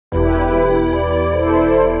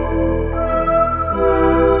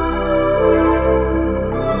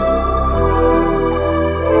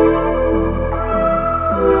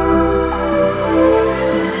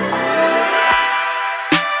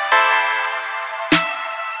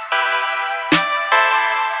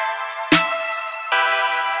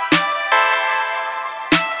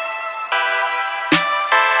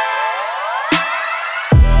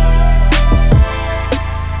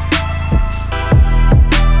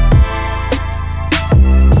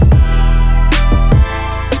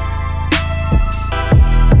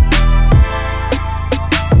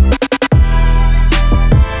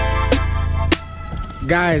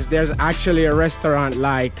there's actually a restaurant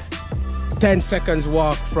like 10 seconds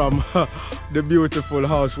walk from the beautiful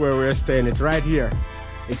house where we're staying. It's right here.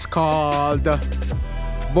 It's called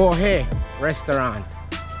Bohe Restaurant.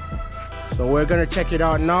 So we're gonna check it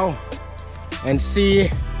out now and see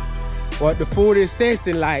what the food is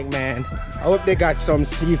tasting like, man. I hope they got some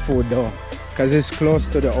seafood though, because it's close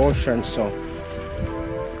to the ocean. So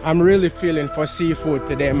I'm really feeling for seafood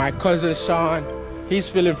today. My cousin Sean, he's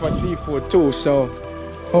feeling for seafood too. So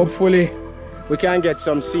hopefully we can get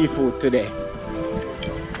some seafood today.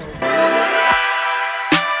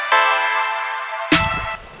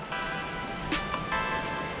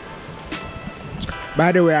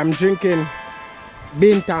 By the way, I'm drinking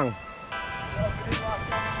Bintang.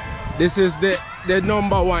 This is the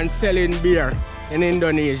 #1 selling beer in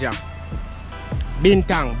Indonesia.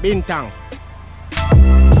 Bintang, Bintang.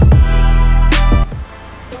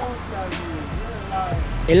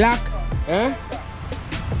 Ilak? Eh?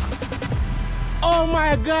 Oh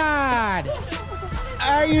my God!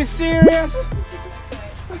 Are you serious?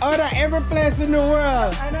 Out of every place in the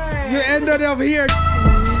world, you ended up here.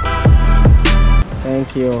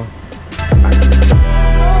 Thank you.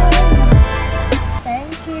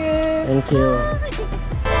 Thank you. Thank you.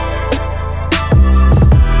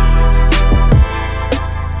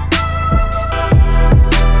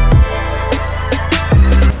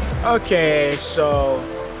 Okay, so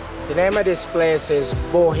the name of this place is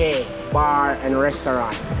Bohe Bar and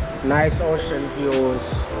Restaurant. Nice ocean views,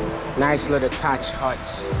 nice little thatched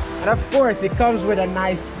huts, and of course it comes with a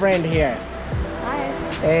nice friend here. Hi.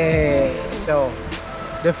 Hey, so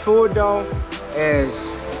the food though is,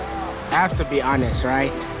 I have to be honest,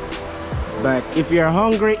 right? But if you're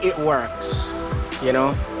hungry, it works, you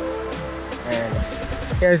know? And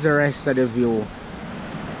here's the rest of the view.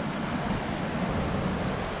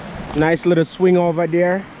 Nice little swing over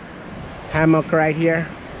there. Hammock right here.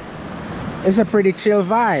 It's a pretty chill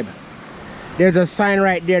vibe. There's a sign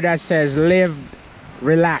right there that says live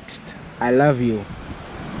relaxed, I love you.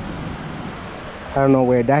 I don't know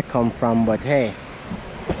where that come from, but hey,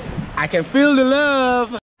 I can feel the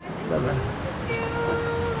love. Bye-bye.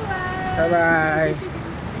 Bye-bye.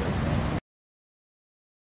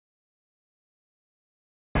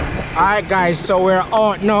 Alright guys, so we're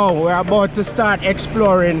out now. We're about to start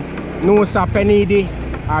exploring Nusa Penida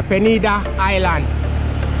Island.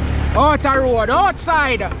 Out the road,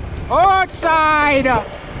 outside! Outside!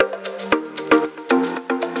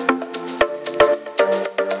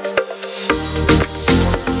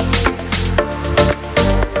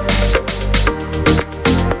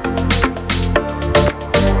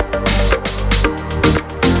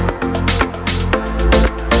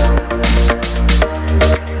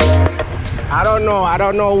 I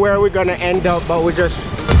don't know where we're gonna end up, but we're just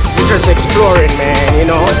exploring, man, you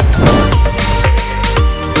know.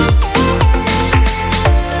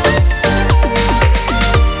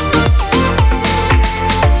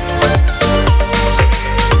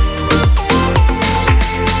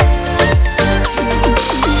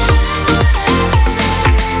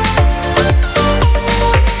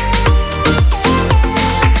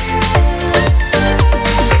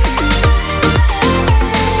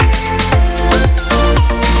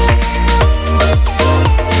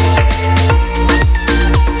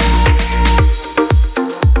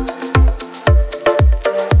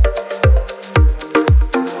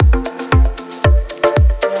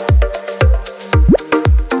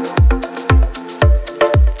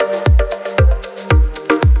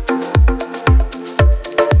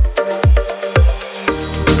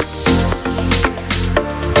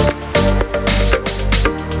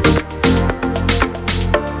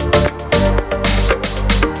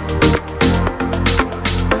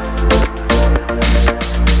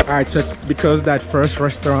 Alright, so because that first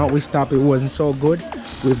restaurant we stopped, it wasn't so good,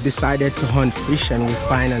 we've decided to hunt fish, and we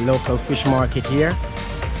find a local fish market here,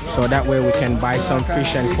 so that way we can buy some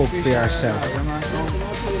fish and cook for ourselves.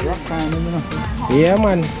 Yeah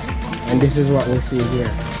man, and this is what we see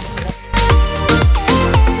here.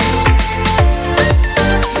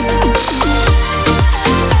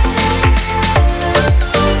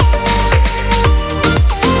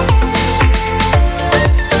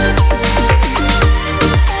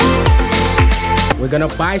 We're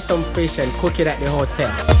gonna buy some fish and cook it at the hotel.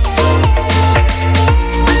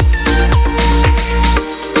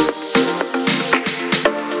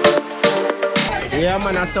 Yeah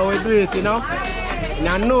man, that's how we do it, you know. In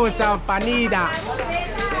Nusa Penida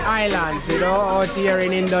Islands, you know, out here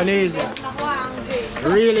in Indonesia.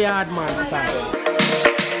 Really hard man style.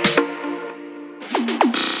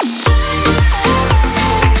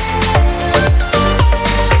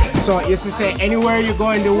 So, used to say, anywhere you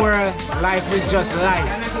go in the world, life is just life.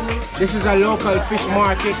 This is a local fish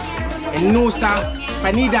market in Nusa,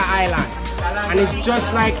 Penida Island. And it's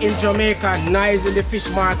just like in Jamaica, nice in the fish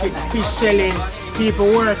market, fish selling, people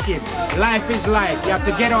working. Life is life. You have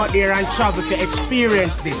to get out there and travel to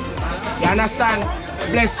experience this. You understand?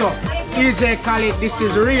 Bless up. DJ Khaled, this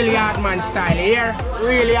is really hard man style here.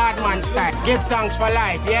 Really hard man style. Give thanks for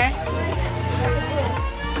life, yeah?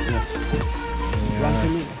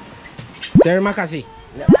 Terima kasih.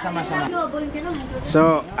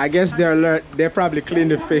 So I guess they probably clean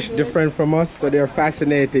the fish different from us, so they're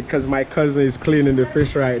fascinated because my cousin is cleaning the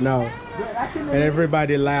fish right now, and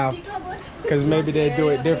everybody laughed because maybe they do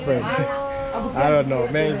it different. I don't know,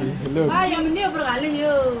 maybe. Look,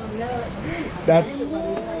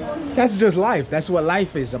 that's just life. That's what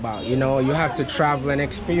life is about, you know. You have to travel and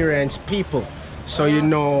experience people so you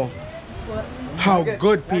know how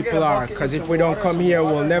good people are, because if we don't come here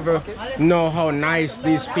we'll never know how nice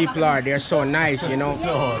these people are. They're so nice, you know.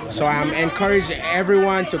 So I'm encouraging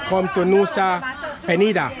everyone to come to Nusa,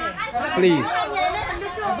 Penida, please.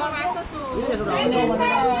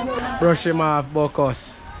 Brush him off,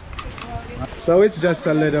 Bocos. So it's just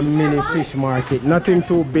a little mini fish market, nothing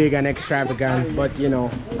too big and extravagant, but you know,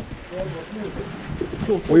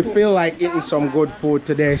 we feel like eating some good food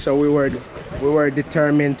today, so we were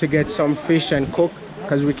determined to get some fish and cook,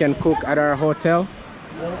 because we can cook at our hotel,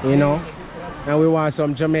 you know, and we want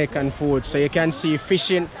some Jamaican food. So you can see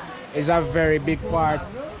fishing is a very big part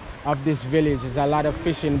of this village. There's a lot of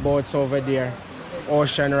fishing boats over there,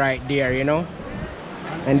 ocean right there, you know,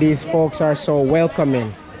 and these folks are so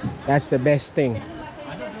welcoming. That's the best thing.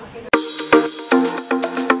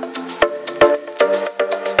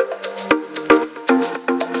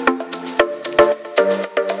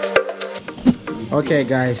 Okay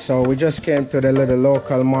guys, so we just came to the little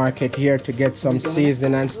local market here to get some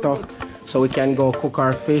seasoning and stuff so we can go cook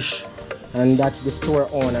our fish, and that's the store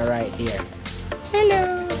owner right here.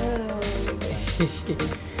 Hello.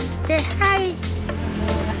 Say hi.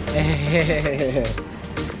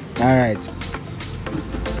 All right.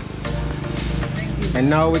 And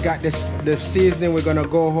now we got the seasoning. We're gonna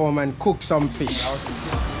go home and cook some fish.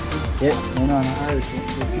 Yeah.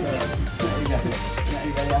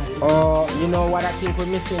 Oh, you know what I think we're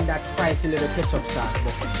missing? That spicy little ketchup sauce,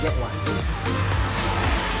 but let's get one.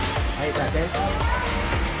 Right, that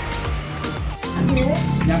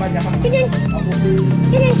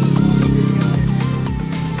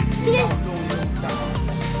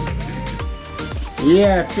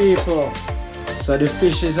yeah, people. So the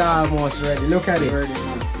fish is almost ready. Look at it.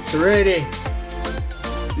 It's ready.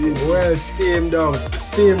 Well steamed down.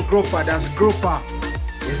 Steamed grouper, that's grouper.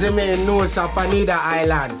 You see me in Nusa, Penida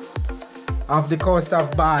Island, off the coast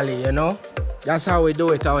of Bali, you know? That's how we do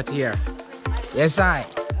it out here. Yes, I.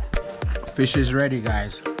 Fish is ready,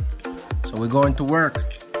 guys. So we're going to work.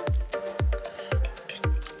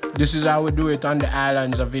 This is how we do it on the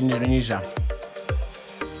islands of Indonesia.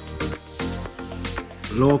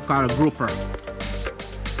 Local grouper.